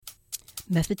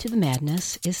Method to the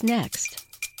Madness is next.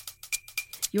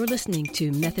 You're listening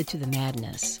to Method to the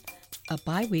Madness, a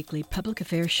bi-weekly public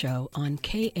affairs show on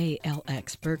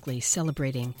KALX Berkeley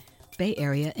celebrating Bay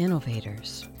Area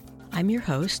innovators. I'm your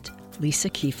host, Lisa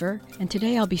Kiefer, and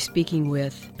today I'll be speaking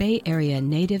with Bay Area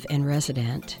native and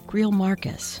resident Greil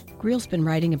Marcus. Greil's been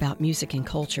writing about music and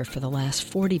culture for the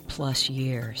last 40-plus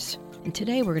years. And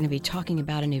today we're going to be talking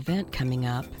about an event coming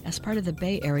up as part of the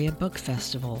Bay Area Book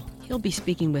Festival. He'll be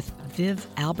speaking with Viv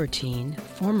Albertine,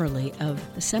 formerly of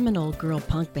the seminal girl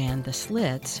punk band The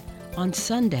Slits, on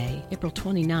Sunday, April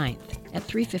 29th at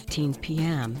 3:15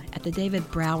 p.m. at the David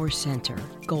Brower Center,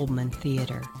 Goldman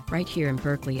Theater, right here in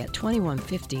Berkeley at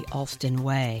 2150 Alston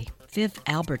Way. Viv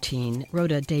Albertine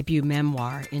wrote a debut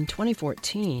memoir in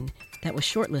 2014 that was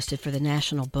shortlisted for the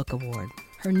National Book Award.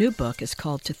 Her new book is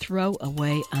called To Throw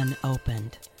Away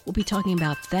Unopened. We'll be talking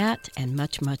about that and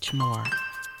much, much more.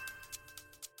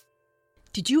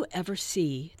 Did you ever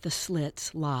see The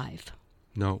Slits live?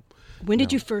 No. When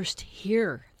did you first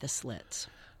hear The Slits?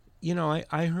 You know,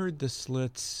 I heard The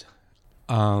Slits.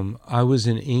 I was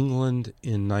in England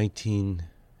in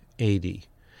 1980,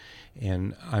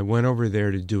 and I went over there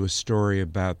to do a story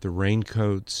about the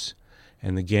Raincoats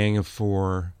and the Gang of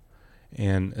Four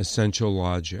and Essential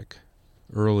Logic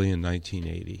early in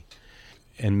 1980,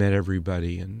 and met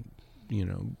everybody, and, you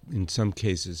know, in some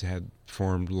cases had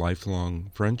formed lifelong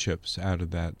friendships out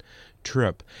of that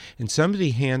trip. And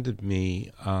somebody handed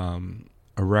me a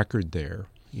record there.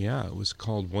 Yeah, it was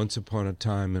called Once Upon a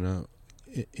Time in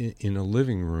a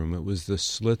Living Room. It was the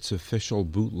Slits official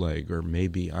bootleg, or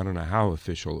maybe, I don't know how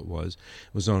official it was.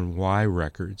 It was on Y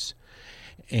Records.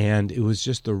 And it was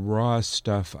just the rawest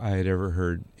stuff I had ever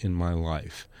heard in my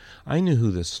life. I knew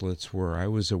who the Slits were. I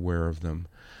was aware of them.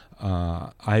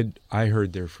 I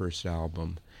heard their first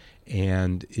album,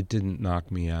 and it didn't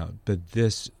knock me out. But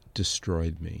this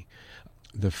destroyed me.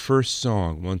 The first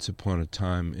song, Once Upon a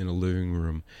Time in a Living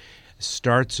Room,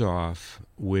 starts off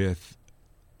with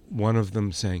one of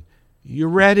them saying, "You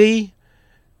ready?"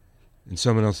 And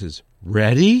someone else says,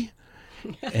 "Ready?"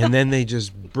 And then they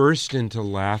just burst into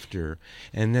laughter.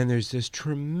 And then there's this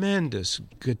tremendous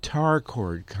guitar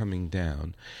chord coming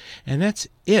down. And that's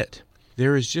it.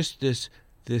 There is just this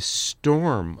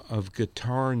storm of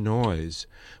guitar noise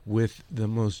with the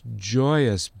most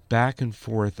joyous back and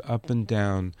forth, up and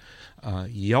down,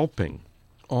 yelping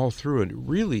all through it. It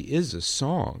really is a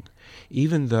song,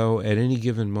 even though at any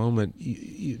given moment,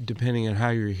 depending on how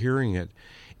you're hearing it,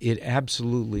 it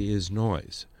absolutely is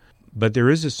noise. But there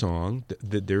is a song,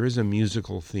 there is a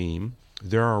musical theme,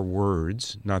 there are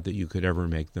words, not that you could ever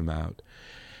make them out.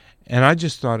 And I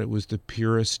just thought it was the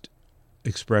purest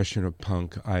expression of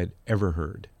punk I'd ever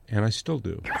heard, and I still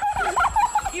do.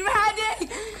 You ready?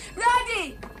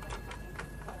 Ready!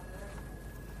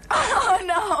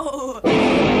 Oh, no!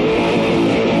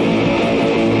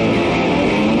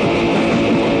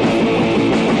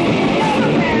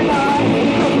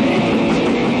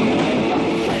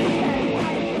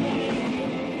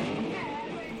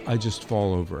 I just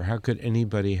fall over. How could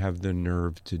anybody have the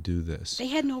nerve to do this? They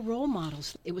had no role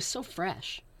models. It was so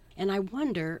fresh. And I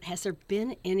wonder, has there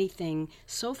been anything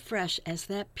so fresh as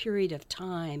that period of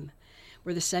time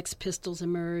where the Sex Pistols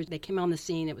emerged? They came on the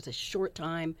scene. It was a short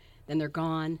time. Then they're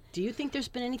gone. Do you think there's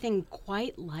been anything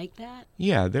quite like that?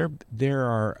 Yeah, there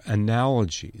are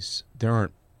analogies. There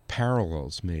aren't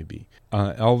parallels, maybe.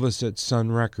 Elvis at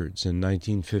Sun Records in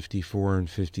 1954 and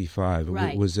 55.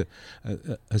 Right. It was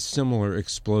a similar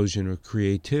explosion of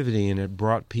creativity, and it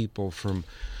brought people from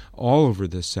all over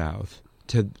the South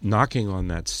to knocking on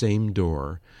that same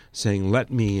door, saying,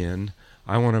 "Let me in.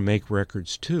 I want to make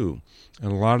records too."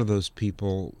 And a lot of those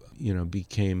people, you know,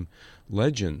 became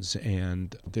legends.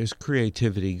 And there's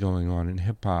creativity going on in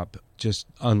hip-hop, just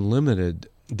unlimited.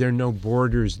 There are no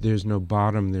borders, there's no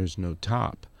bottom, there's no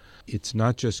top. It's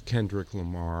not just Kendrick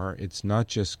Lamar, it's not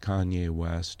just Kanye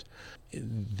West.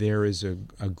 There is a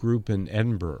group in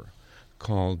Edinburgh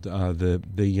called the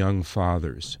Young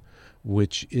Fathers,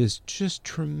 which is just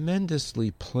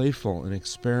tremendously playful and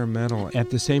experimental, at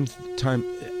the same time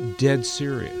dead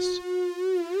serious.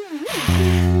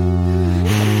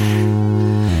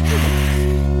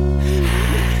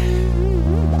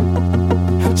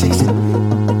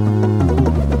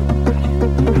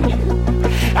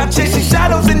 I'm chasing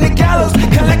shadows in the gallows,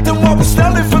 collecting what was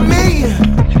stolen from me.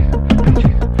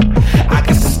 I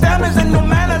guess the stamina and no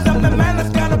manners, I'm the man that's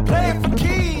gotta play for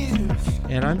keys.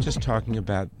 And I'm just talking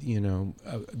about, you know,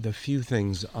 the few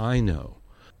things I know.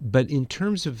 But in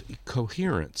terms of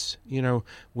coherence,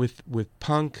 with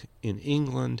punk in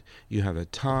England, you have a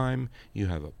time, you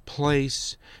have a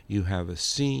place, you have a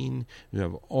scene, you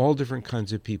have all different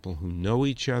kinds of people who know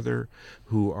each other,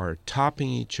 who are topping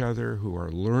each other, who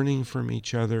are learning from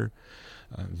each other.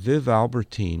 Viv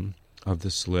Albertine of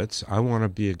the Slits, I want to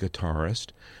be a guitarist.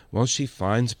 Well, she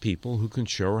finds people who can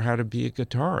show her how to be a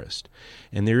guitarist.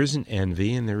 And there isn't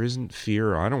envy and there isn't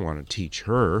fear. I don't want to teach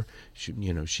her.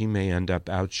 She may end up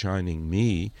outshining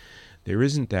me. There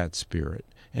isn't that spirit.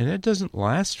 And that doesn't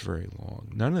last very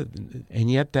long. And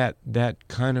yet that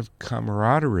kind of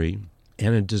camaraderie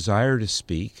and a desire to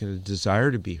speak and a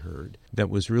desire to be heard, that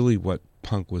was really what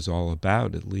punk was all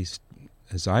about, at least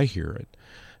as I hear it.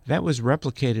 That was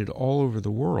replicated all over the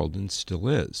world and still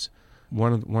is.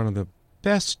 One of the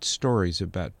best stories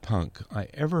about punk I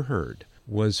ever heard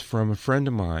was from a friend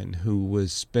of mine who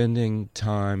was spending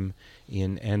time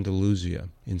in Andalusia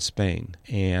in Spain,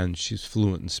 and she's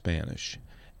fluent in Spanish.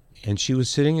 And she was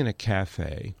sitting in a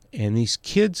cafe, and these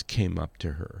kids came up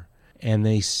to her, and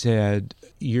they said,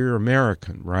 "You're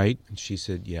American, right?" And she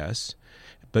said, "Yes."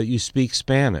 "But you speak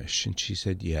Spanish?" And she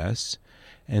said, "Yes."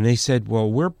 And they said,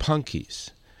 "Well, we're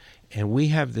punkies, and we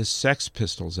have this Sex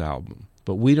Pistols album,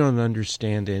 but we don't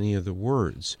understand any of the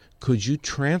words. Could you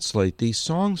translate these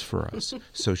songs for us?"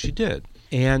 So she did.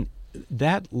 And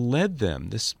that led them,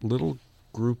 this little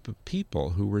group of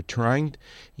people who were trying,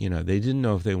 they didn't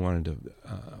know if they wanted to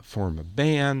form a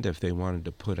band, if they wanted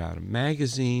to put out a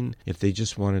magazine, if they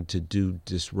just wanted to do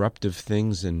disruptive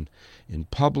things in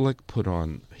public, put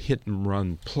on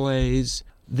hit-and-run plays.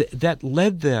 That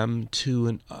led them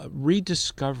to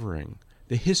rediscovering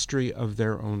the history of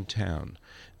their own town,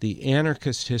 the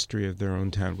anarchist history of their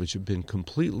own town, which had been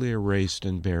completely erased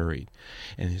and buried.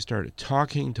 And they started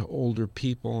talking to older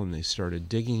people, and they started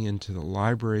digging into the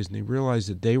libraries, and they realized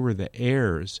that they were the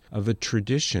heirs of a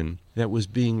tradition that was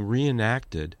being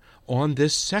reenacted on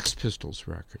this Sex Pistols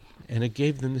record. And it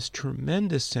gave them this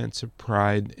tremendous sense of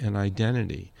pride and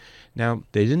identity. Now,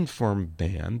 they didn't form a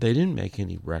band, they didn't make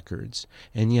any records,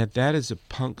 and yet that is a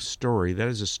punk story. That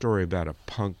is a story about a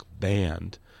punk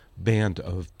band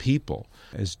of people,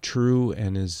 as true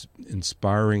and as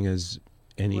inspiring as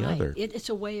any other. It's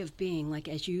a way of being, like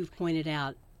as you've pointed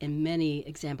out in many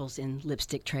examples in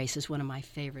Lipstick Traces, one of my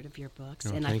favorite of your books.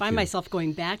 Oh, and I find myself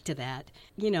going back to that.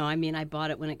 I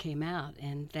bought it when it came out,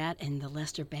 and that and the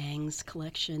Lester Bangs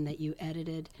collection that you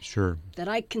edited. Sure. That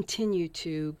I continue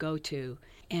to go to.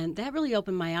 And that really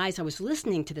opened my eyes. I was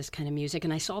listening to this kind of music,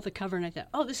 and I saw the cover, and I thought,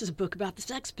 oh, this is a book about the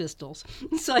Sex Pistols.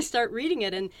 So I start reading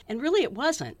it, and really it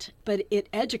wasn't. But it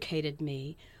educated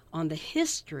me on the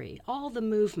history, all the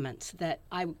movements that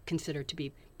I would consider to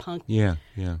be punk. Yeah.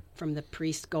 From the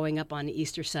priest going up on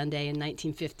Easter Sunday in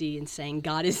 1950 and saying,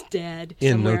 "God is dead."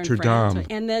 In Notre Dame.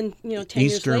 And then, 10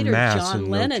 Easter years later, Mass John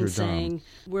in Lennon Notre Dame. saying,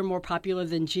 "We're more popular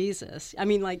than Jesus." I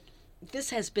mean, this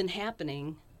has been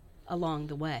happening along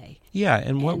the way. Yeah,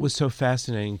 and what was so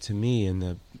fascinating to me in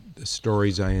the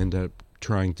stories I end up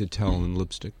trying to tell in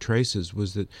Lipstick Traces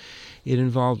was that it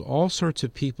involved all sorts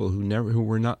of people who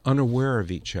were not unaware of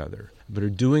each other, but are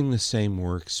doing the same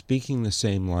work, speaking the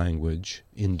same language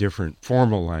in different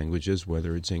formal languages,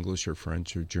 whether it's English or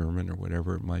French or German or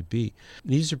whatever it might be.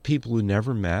 These are people who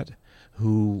never met,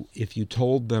 who, if you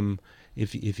told them,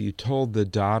 if you told the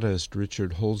Dadaist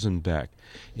Richard Holzenbeck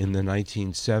in the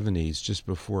 1970s, just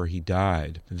before he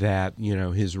died, that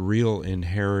his real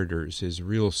inheritors, his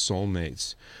real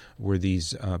soulmates, were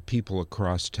these people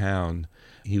across town.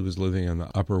 He was living on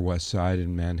the Upper West Side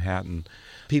in Manhattan.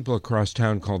 People across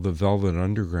town called the Velvet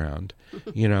Underground.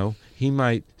 He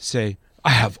might say, "I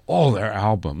have all their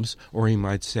albums," or he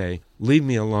might say, "Leave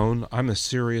me alone, I'm a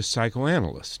serious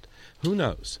psychoanalyst." Who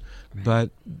knows? Right. But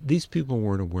these people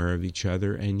weren't aware of each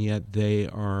other, and yet they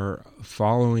are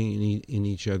following in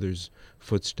each other's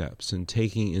footsteps and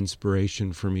taking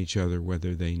inspiration from each other,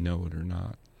 whether they know it or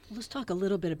not. Let's talk a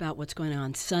little bit about what's going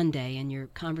on Sunday and your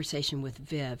conversation with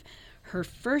Viv. Her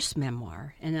first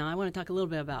memoir, and now I want to talk a little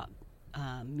bit about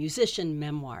musician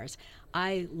memoirs.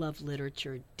 I love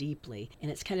literature deeply, and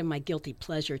it's kind of my guilty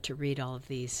pleasure to read all of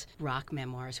these rock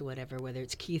memoirs or whatever, whether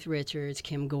it's Keith Richards,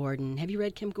 Kim Gordon. Have you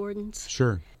read Kim Gordon's?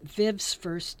 Sure. Viv's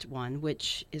first one,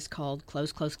 which is called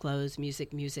Close, Close, Close,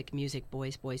 Music, Music, Music,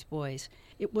 Boys, Boys, Boys.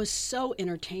 It was so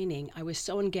entertaining. I was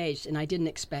so engaged, and I didn't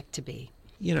expect to be.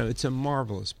 It's a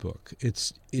marvelous book.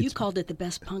 You called it the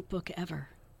best punk book ever.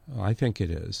 I think it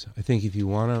is. I think if you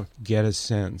want to get a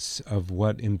sense of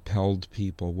what impelled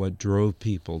people, what drove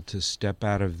people to step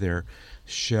out of their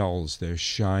shells, their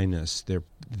shyness,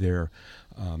 their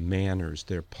manners,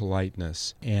 their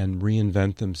politeness, and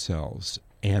reinvent themselves,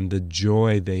 and the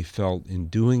joy they felt in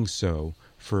doing so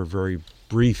for a very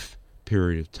brief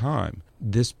period of time.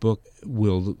 This book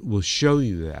will show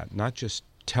you that, not just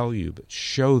tell you, but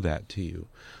show that to you,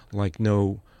 like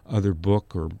no other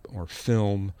book or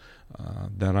film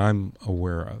that I'm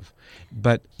aware of.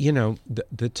 But,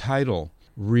 the title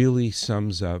really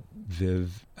sums up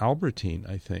Viv Albertine,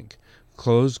 I think.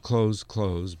 Clothes, clothes,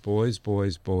 clothes, boys,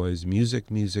 boys, boys,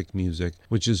 music, music, music,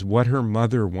 which is what her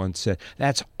mother once said.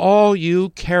 That's all you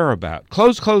care about.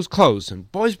 Clothes, clothes, clothes,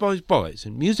 and boys, boys, boys,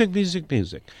 and music, music,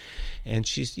 music. And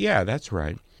she's, yeah, that's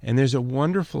right. And there's a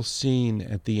wonderful scene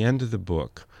at the end of the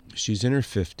book. She's in her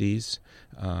 50s.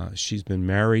 She's been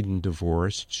married and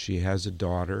divorced. She has a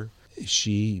daughter.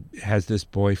 She has this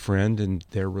boyfriend, and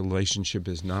their relationship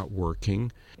is not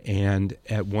working. And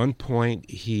at one point,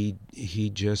 he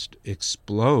just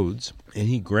explodes, and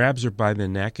he grabs her by the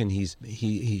neck, and he's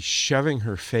shoving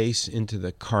her face into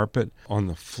the carpet on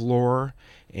the floor.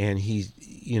 And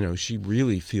she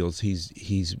really feels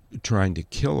he's trying to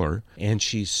kill her, and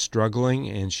she's struggling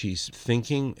and she's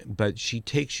thinking, but she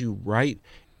takes you right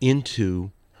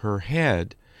into her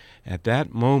head at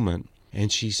that moment,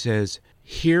 and she says,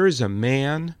 "Here's a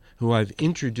man who I've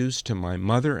introduced to my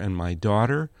mother and my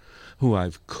daughter, who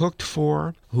I've cooked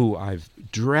for, who I've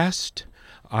dressed.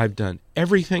 I've done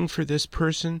everything for this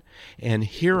person, and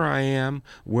here I am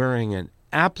wearing an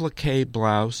applique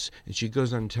blouse," and she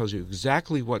goes on and tells you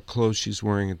exactly what clothes she's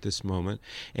wearing at this moment,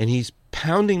 and he's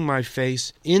pounding my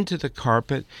face into the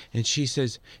carpet, and she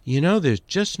says, there's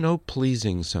just no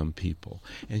pleasing some people.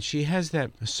 And she has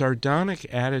that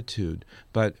sardonic attitude,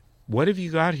 but what have you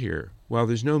got here? Well,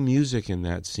 there's no music in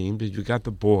that scene, but you've got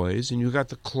the boys and you've got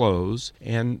the clothes,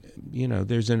 and,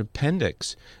 there's an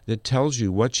appendix that tells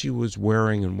you what she was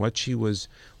wearing and what she was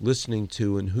listening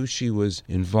to and who she was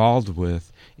involved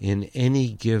with in any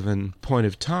given point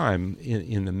of time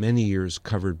in the many years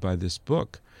covered by this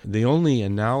book. The only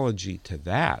analogy to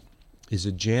that is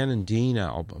a Jan and Dean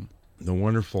album, the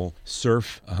wonderful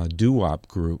surf doo-wop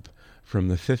group from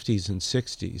the 50s and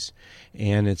 60s,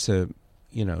 and it's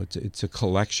a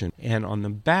collection. And on the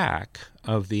back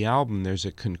of the album, there's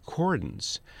a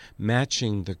concordance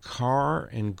matching the car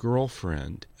and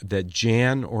girlfriend that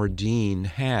Jan or Dean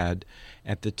had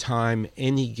at the time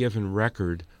any given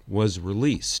record was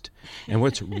released. And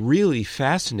what's really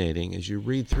fascinating as you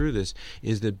read through this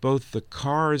is that both the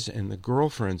cars and the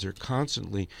girlfriends are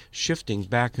constantly shifting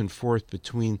back and forth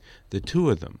between the two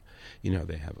of them.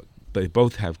 They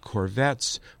both have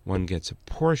Corvettes. One gets a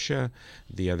Porsche.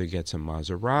 The other gets a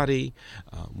Maserati.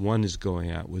 One is going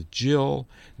out with Jill.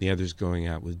 The other's going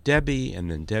out with Debbie.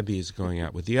 And then Debbie is going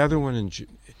out with the other one. And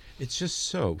it's just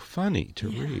so funny to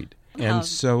read. And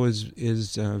so is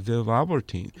Viv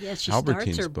Albertine. Yes, she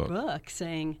Albertine's starts her book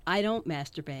saying, "I don't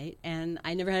masturbate, and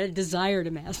I never had a desire to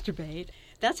masturbate."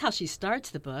 That's how she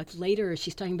starts the book. Later,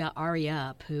 she's talking about Ari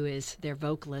Up, who is their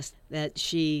vocalist, that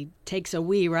she takes a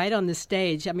wee right on the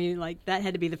stage. I mean, that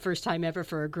had to be the first time ever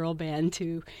for a girl band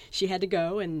she had to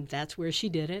go, and that's where she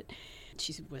did it.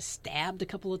 She was stabbed a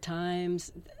couple of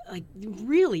times,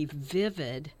 really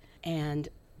vivid, and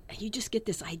you just get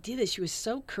this idea that she was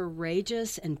so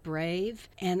courageous and brave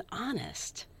and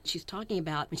honest. She's talking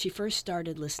about when she first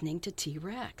started listening to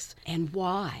T-Rex. And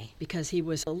why? Because he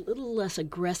was a little less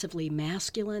aggressively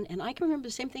masculine. And I can remember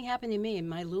the same thing happened to me in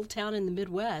my little town in the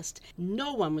Midwest.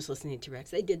 No one was listening to T-Rex.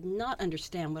 They did not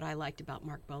understand what I liked about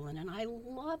Mark Bolan, and I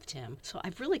loved him. So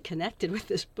I've really connected with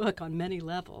this book on many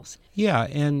levels. Yeah,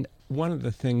 and one of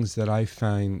the things that I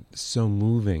find so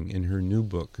moving in her new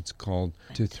book, it's called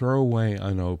To Throw Away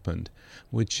Unopened,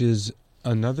 which is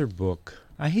another book.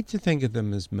 I hate to think of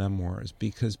them as memoirs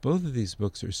because both of these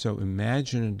books are so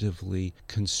imaginatively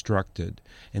constructed,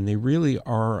 and they really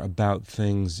are about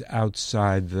things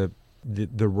outside the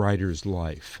writer's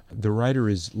life. The writer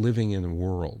is living in a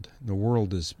world. The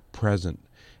world is present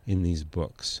in these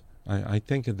books. I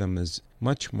think of them as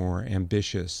much more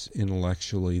ambitious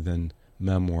intellectually than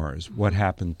memoirs. What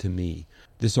happened to me?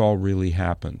 This all really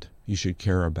happened. You should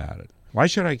care about it. Why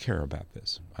should I care about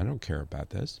this? I don't care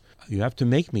about this. You have to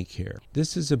make me care.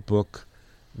 This is a book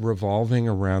revolving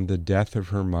around the death of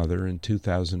her mother in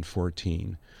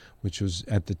 2014, which was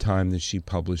at the time that she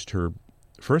published her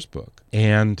first book,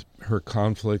 and her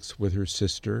conflicts with her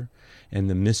sister and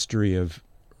the mystery of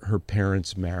her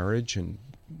parents' marriage and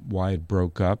why it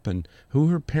broke up and who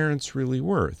her parents really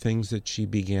were, things that she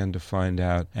began to find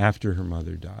out after her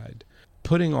mother died.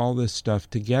 Putting all this stuff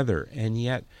together, and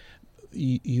yet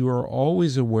you are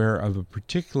always aware of a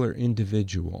particular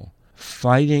individual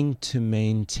fighting to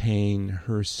maintain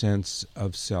her sense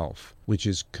of self, which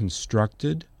is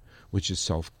constructed, which is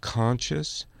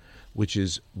self-conscious, which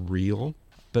is real,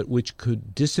 but which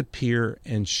could disappear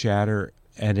and shatter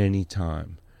at any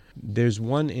time. There's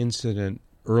one incident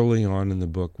early on in the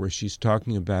book where she's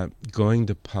talking about going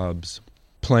to pubs,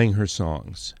 playing her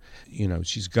songs. You know,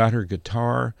 she's got her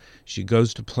guitar, she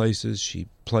goes to places, she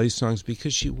plays songs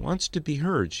because she wants to be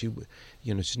heard.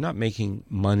 She's not making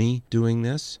money doing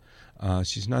this.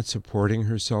 She's not supporting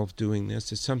herself doing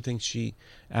this. It's something she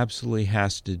absolutely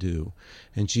has to do.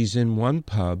 And she's in one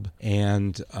pub,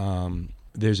 and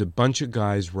there's a bunch of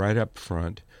guys right up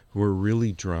front who are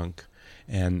really drunk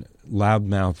and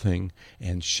loud-mouthing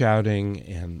and shouting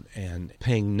and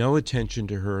paying no attention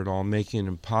to her at all, making it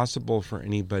impossible for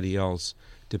anybody else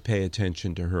to pay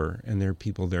attention to her, and there are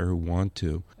people there who want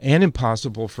to, and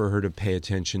impossible for her to pay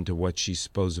attention to what she's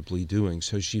supposedly doing.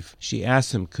 So she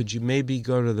asks them, could you maybe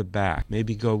go to the back,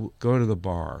 maybe go to the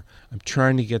bar? I'm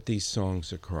trying to get these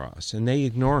songs across. And they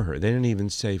ignore her. They don't even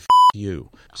say, F you.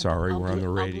 Sorry, we're on the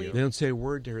radio. They don't say a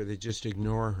word to her. They just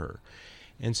ignore her.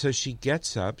 And so she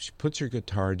gets up, she puts her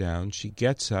guitar down, she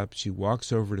gets up, she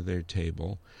walks over to their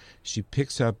table, she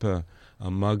picks up a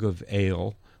mug of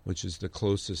ale, which is the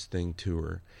closest thing to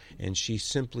her, and she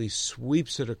simply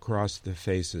sweeps it across the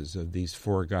faces of these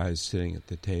four guys sitting at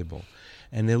the table.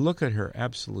 And they look at her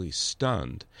absolutely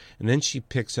stunned. And then she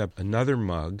picks up another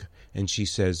mug, and she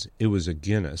says, it was a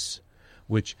Guinness,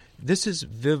 which, this is,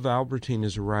 Viv Albertine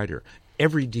is a writer.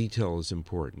 Every detail is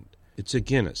important. It's a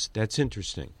Guinness. That's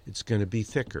interesting. It's going to be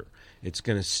thicker. It's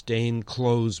going to stain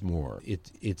clothes more.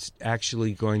 It's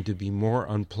actually going to be more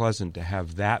unpleasant to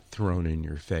have that thrown in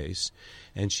your face.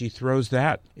 And she throws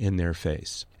that in their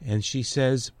face. And she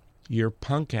says, your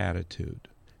punk attitude,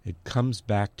 it comes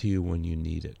back to you when you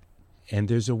need it. And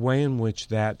there's a way in which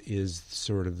that is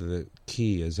sort of the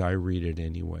key, as I read it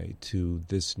anyway, to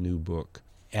this new book.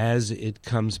 As it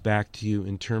comes back to you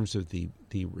in terms of the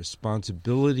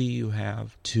responsibility you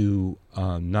have to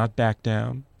not back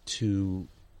down, to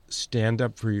stand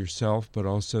up for yourself, but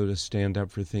also to stand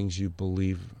up for things you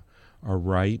believe are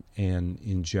right and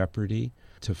in jeopardy,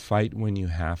 to fight when you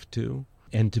have to,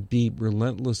 and to be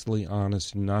relentlessly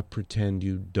honest and not pretend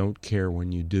you don't care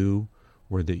when you do,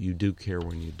 or that you do care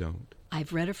when you don't.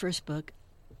 I've read her first book.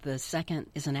 The second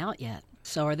isn't out yet.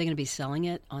 So are they going to be selling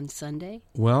it on Sunday?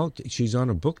 Well, she's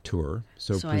on a book tour,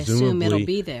 so I assume it'll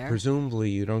be there. Presumably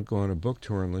you don't go on a book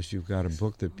tour unless you've got a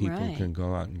book that people can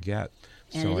go out and get.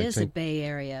 And so it is a Bay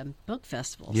Area book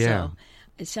festival. Yeah. So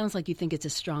it sounds like you think it's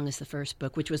as strong as the first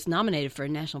book, which was nominated for a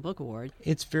National Book Award.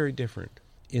 It's very different.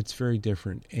 It's very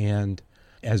different. And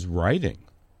as writing,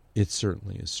 it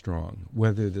certainly is strong.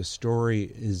 Whether the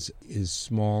story is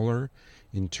smaller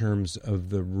in terms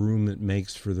of the room it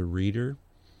makes for the reader,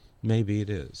 maybe it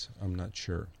is. I'm not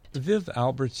sure. Viv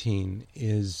Albertine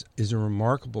is a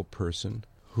remarkable person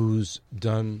who's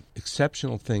done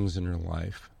exceptional things in her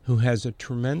life, who has a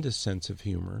tremendous sense of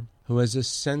humor, who has a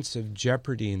sense of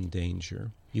jeopardy and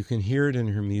danger. You can hear it in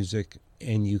her music,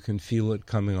 and you can feel it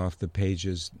coming off the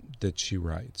pages that she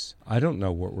writes. I don't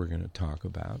know what we're going to talk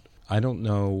about. I don't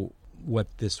know what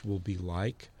this will be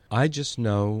like. I just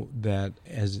know that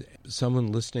as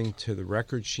someone listening to the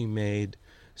record she made,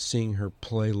 seeing her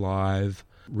play live,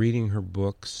 reading her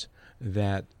books,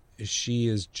 that she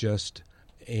is just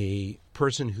a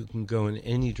person who can go in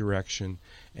any direction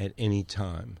at any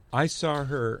time. I saw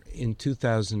her in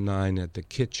 2009 at the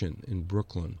Kitchen in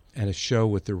Brooklyn at a show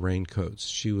with the Raincoats.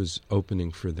 She was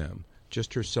opening for them,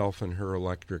 just herself and her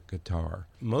electric guitar.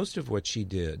 Most of what she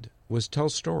did was tell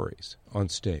stories on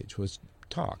stage, was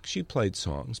talk. She played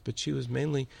songs, but she was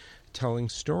mainly telling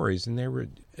stories, and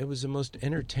it was the most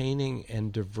entertaining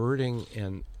and diverting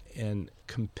and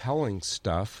compelling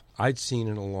stuff I'd seen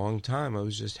in a long time. I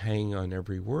was just hanging on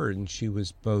every word, and she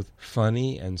was both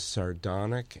funny and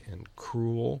sardonic and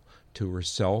cruel to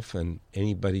herself and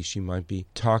anybody she might be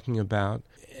talking about.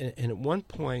 And at one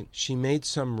point, she made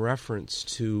some reference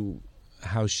to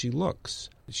how she looks.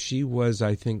 She was,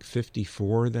 I think,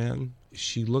 54 then.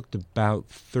 She looked about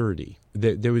 30.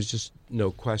 There was just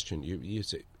no question. You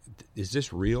say, is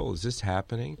this real? Is this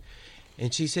happening?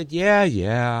 And she said,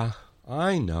 yeah,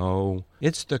 I know.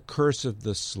 It's the curse of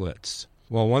the slits.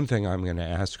 Well, one thing I'm going to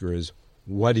ask her is,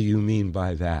 what do you mean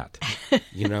by that?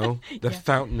 The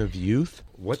fountain of youth?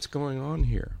 What's going on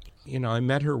here? I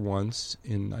met her once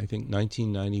in, I think,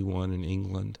 1991 in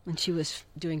England. When she was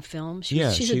doing film?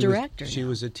 She's a director. She now.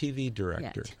 was a TV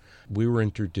director. Yet. We were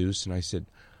introduced, and I said,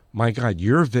 my God,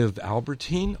 you're Viv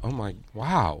Albertine? Oh, my,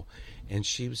 wow. And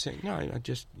she was saying, no, I'm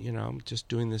just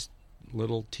doing this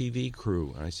little TV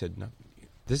crew. And I said, no,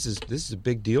 this is a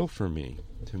big deal for me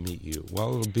to meet you.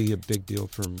 Well, it'll be a big deal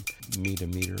for me to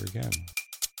meet her again.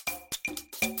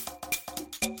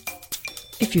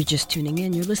 If you're just tuning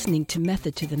in, you're listening to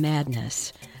Method to the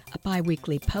Madness, a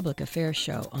bi-weekly public affairs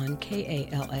show on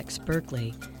KALX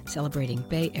Berkeley, celebrating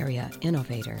Bay Area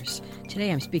innovators.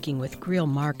 Today I'm speaking with Greil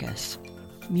Marcus,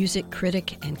 music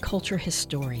critic and culture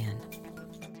historian.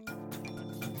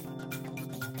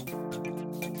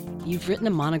 You've written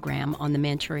a monogram on the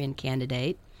Manchurian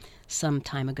Candidate some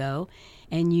time ago,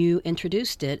 and you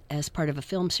introduced it as part of a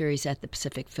film series at the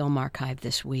Pacific Film Archive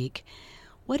this week.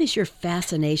 What is your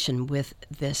fascination with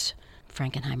this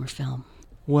Frankenheimer film?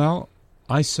 Well,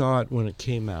 I saw it when it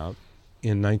came out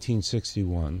in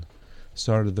 1961.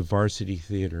 Started the Varsity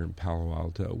Theater in Palo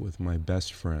Alto with my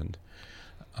best friend.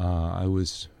 I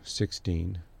was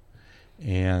 16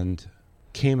 and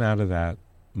came out of that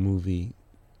movie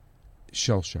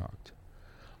shell-shocked.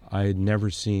 I had never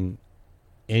seen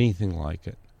anything like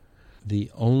it.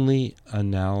 The only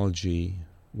analogy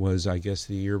was, I guess,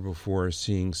 the year before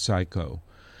seeing Psycho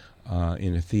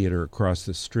in a theater across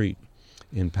the street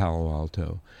in Palo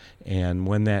Alto. And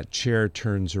when that chair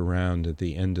turns around at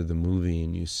the end of the movie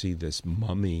and you see this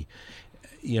mummy,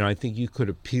 I think you could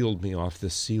have peeled me off the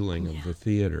ceiling of the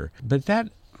theater. But that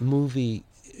movie,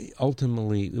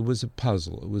 ultimately, it was a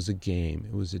puzzle. It was a game.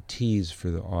 It was a tease for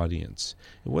the audience.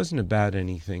 It wasn't about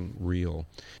anything real.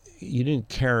 You didn't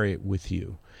carry it with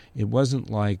you. It wasn't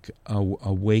like a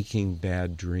waking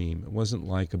bad dream. It wasn't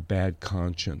like a bad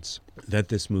conscience that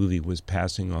this movie was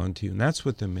passing on to you. And that's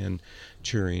what the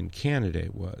Manchurian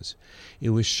Candidate was.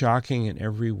 It was shocking in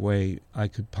every way I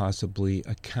could possibly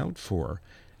account for,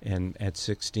 and at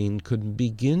 16 couldn't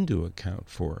begin to account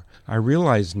for. I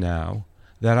realize now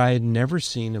that I had never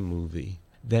seen a movie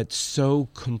that so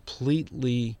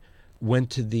completely went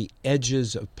to the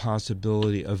edges of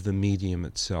possibility of the medium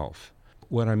itself.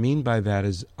 What I mean by that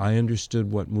is I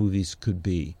understood what movies could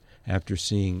be after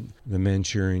seeing The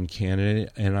Manchurian Candidate,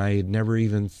 and I had never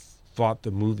even thought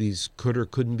the movies could or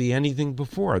couldn't be anything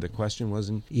before. The question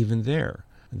wasn't even there.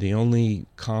 The only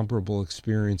comparable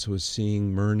experience was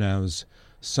seeing Murnau's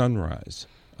Sunrise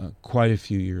quite a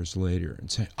few years later and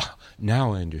say,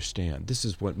 now I understand. This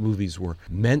is what movies were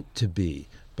meant to be,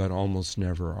 but almost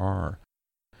never are.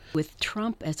 With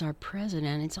Trump as our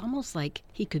president, it's almost like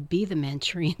he could be the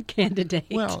Manchurian Candidate.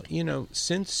 Well,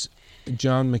 since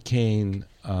John McCain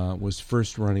was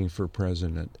first running for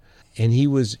president, and he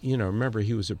was, remember,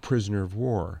 he was a prisoner of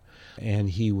war, and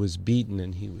he was beaten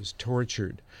and he was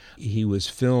tortured. He was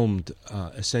filmed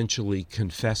essentially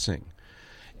confessing.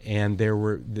 And there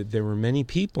were many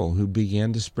people who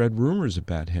began to spread rumors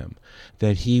about him,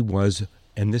 that he was,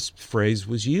 and this phrase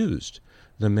was used,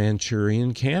 the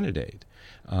Manchurian Candidate.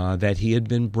 That he had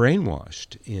been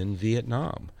brainwashed in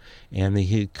Vietnam, and that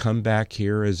he had come back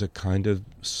here as a kind of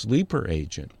sleeper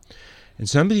agent. And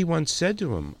somebody once said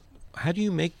to him, how do you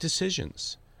make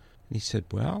decisions? And he said,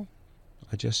 well,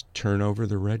 I just turn over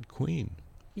the Red Queen,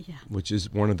 which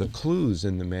is one of the clues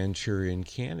in the Manchurian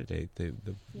Candidate.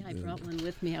 I brought one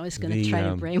with me. I was going to try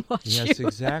to brainwash you. Yes,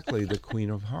 exactly, the Queen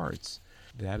of Hearts.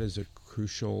 That is a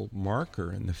crucial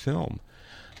marker in the film.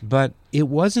 But it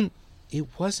wasn't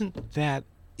that.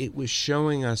 It was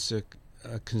showing us a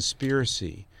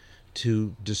conspiracy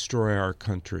to destroy our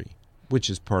country, which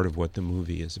is part of what the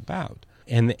movie is about.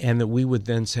 And that we would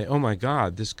then say, oh my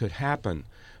God, this could happen.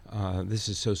 This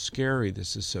is so scary.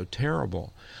 This is so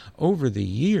terrible. Over the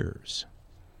years,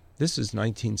 this is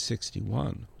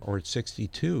 1961 or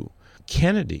 62,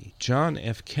 John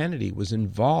F. Kennedy was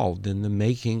involved in the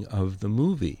making of the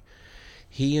movie.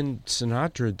 He and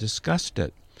Sinatra discussed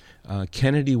it.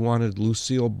 Kennedy wanted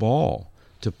Lucille Ball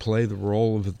to play the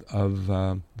role of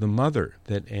the mother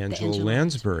that Angela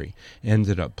Lansbury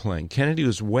ended up playing. Kennedy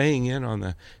was weighing in on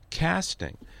the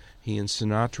casting. He and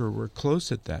Sinatra were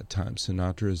close at that time.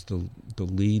 Sinatra is the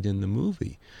lead in the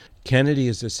movie. Kennedy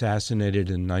is assassinated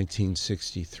in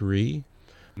 1963.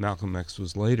 Malcolm X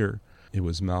was later. It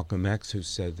was Malcolm X who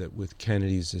said that with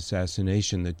Kennedy's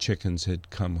assassination, the chickens had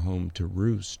come home to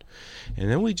roost. And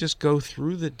then we just go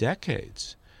through the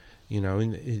decades.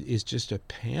 And it's just a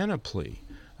panoply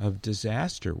of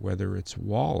disaster, whether it's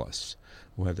Wallace,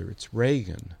 whether it's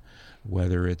Reagan,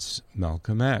 whether it's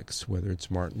Malcolm X, whether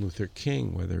it's Martin Luther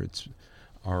King, whether it's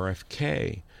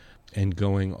RFK, and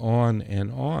going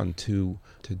on to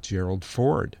Gerald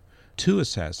Ford, 2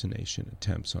 assassination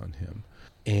attempts on him,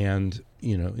 and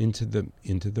into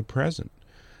the present.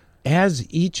 As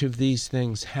each of these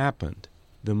things happened,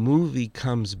 the movie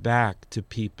comes back to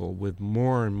people with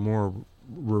more and more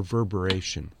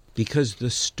reverberation, because the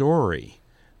story,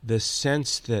 the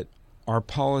sense that our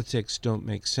politics don't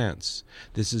make sense,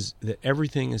 that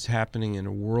everything is happening in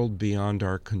a world beyond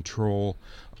our control,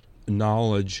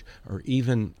 knowledge, or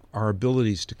even our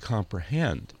abilities to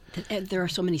comprehend, There are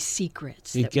so many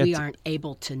secrets that we aren't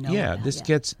able to know about.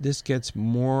 This gets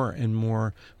more and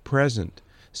more present.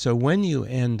 So when you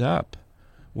end up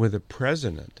with a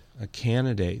president, a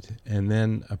candidate, and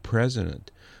then a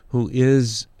president who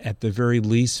is at the very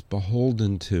least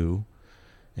beholden to,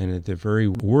 and at the very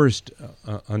worst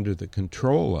under the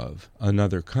control of,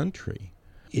 another country,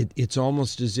 it's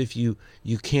almost as if you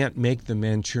can't make the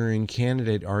Manchurian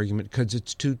Candidate argument because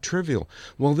it's too trivial.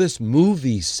 Well, this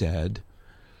movie said,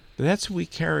 that's what we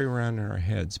carry around in our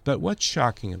heads. But what's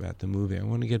shocking about the movie, I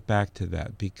want to get back to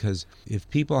that, because if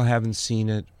people haven't seen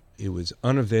it, it was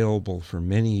unavailable for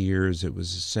many years. It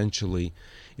was essentially,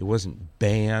 it wasn't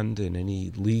banned in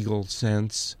any legal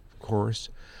sense, of course,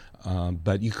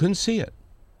 but you couldn't see it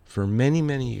for many,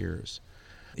 many years.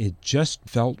 It just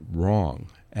felt wrong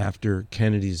after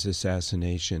Kennedy's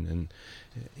assassination, and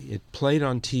it played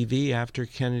on TV after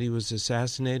Kennedy was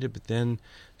assassinated, but then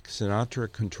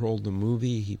Sinatra controlled the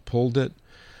movie. He pulled it.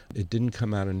 It didn't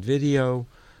come out on video.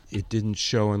 It didn't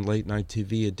show on late-night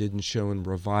TV. It didn't show in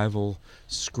revival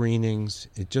screenings.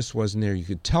 It just wasn't there. You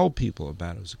could tell people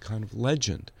about it. It was a kind of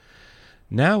legend.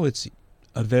 Now it's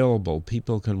available.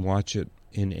 People can watch it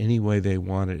in any way they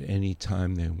want, at any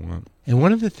time they want. And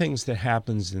one of the things that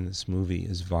happens in this movie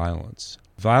is violence.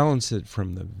 Violence that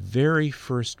from the very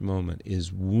first moment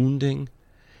is wounding,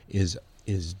 is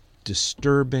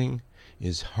disturbing,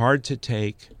 is hard to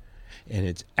take, and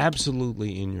it's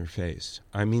absolutely in your face.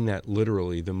 I mean that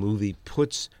literally. The movie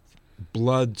puts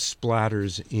blood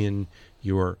splatters in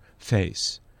your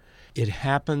face. It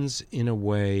happens in a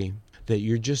way that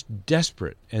you're just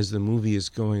desperate as the movie is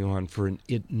going on for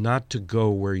it not to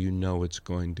go where you know it's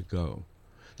going to go.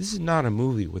 This is not a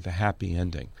movie with a happy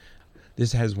ending.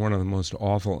 This has one of the most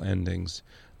awful endings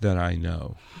that I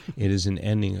know. It is an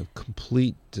ending of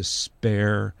complete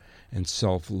despair and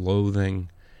self-loathing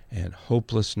and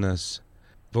hopelessness.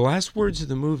 The last words of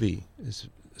the movie is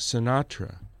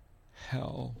Sinatra,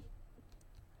 hell,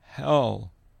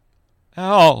 hell,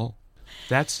 hell.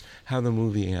 That's how the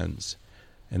movie ends.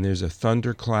 And there's a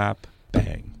thunderclap,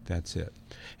 bang, that's it.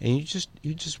 And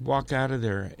you just walk out of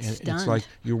there, and Stunned. It's like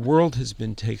your world has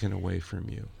been taken away from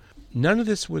you. None of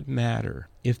this would matter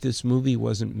if this movie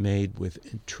wasn't made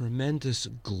with tremendous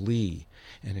glee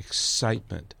and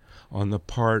excitement on the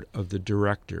part of the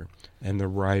director and the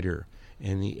writer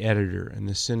and the editor and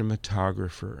the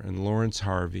cinematographer and Lawrence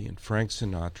Harvey and Frank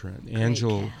Sinatra and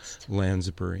Angela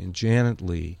Lansbury and Janet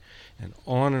Leigh and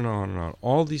on and on and on.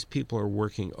 All these people are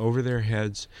working over their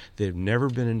heads. They've never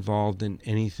been involved in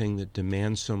anything that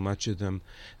demands so much of them,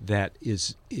 that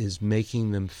is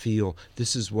making them feel,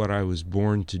 this is what I was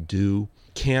born to do.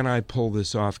 Can I pull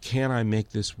this off? Can I make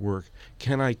this work?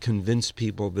 Can I convince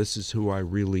people this is who I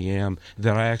really am,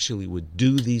 that I actually would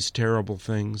do these terrible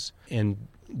things? And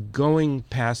going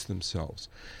past themselves.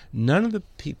 None of the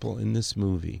people in this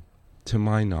movie, to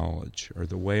my knowledge, or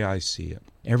the way I see it,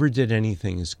 ever did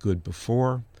anything as good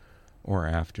before or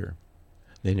after.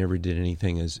 They never did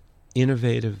anything as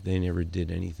innovative. They never did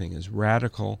anything as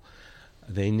radical.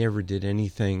 They never did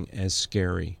anything as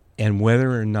scary. And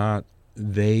whether or not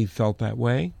they felt that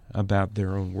way about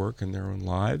their own work and their own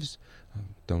lives,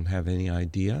 don't have any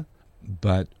idea,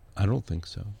 but I don't think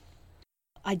so.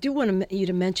 I do want you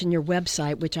to mention your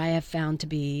website, which I have found to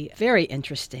be very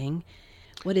interesting.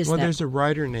 What is that? Well, there's a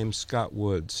writer named Scott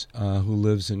Woods who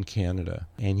lives in Canada,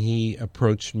 and he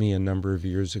approached me a number of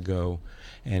years ago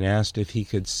and asked if he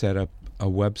could set up a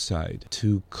website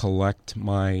to collect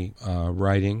my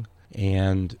writing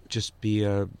and just be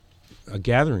a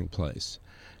gathering place.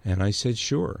 And I said,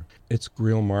 sure. It's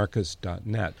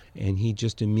GreilMarcus.net. And he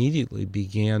just immediately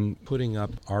began putting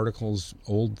up articles,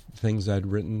 old things I'd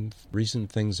written,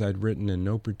 recent things I'd written in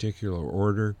no particular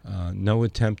order, no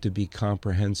attempt to be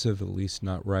comprehensive, at least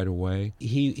not right away.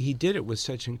 He did it with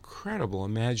such incredible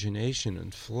imagination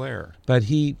and flair. But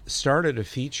he started a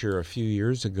feature a few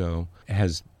years ago,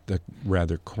 has the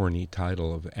rather corny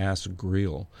title of Ask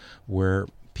Greil, where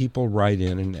people write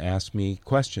in and ask me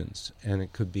questions, and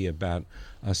it could be about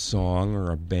a song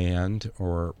or a band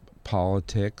or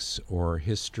politics or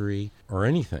history or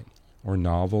anything, or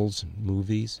novels,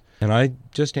 movies, and I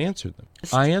just answered them.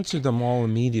 I answered them all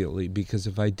immediately, because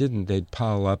if I didn't, they'd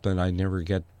pile up and I'd never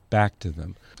get back to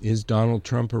them. Is Donald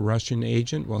Trump a Russian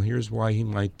agent? Well, here's why he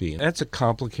might be. That's a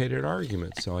complicated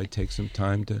argument, so I take some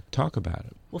time to talk about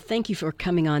it. Well, thank you for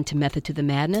coming on to Method to the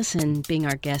Madness and being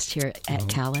our guest here at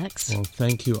CalX. Well,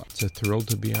 thank you. It's a thrill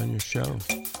to be on your show.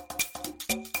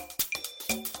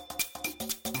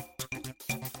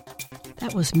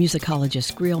 That was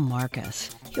musicologist Greil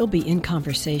Marcus. He'll be in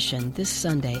conversation this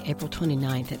Sunday, April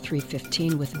 29th at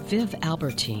 3:15 with Viv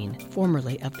Albertine,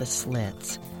 formerly of the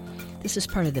Slits. This is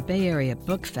part of the Bay Area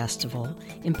Book Festival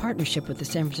in partnership with the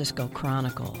San Francisco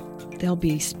Chronicle. They'll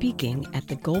be speaking at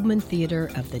the Goldman Theater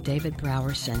of the David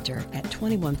Brower Center at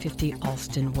 2150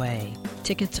 Alston Way.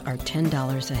 Tickets are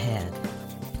 $10 a head.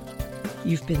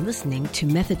 You've been listening to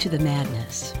Method to the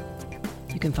Madness.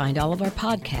 You can find all of our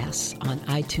podcasts on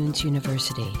iTunes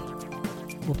University.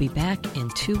 We'll be back in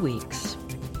 2 weeks.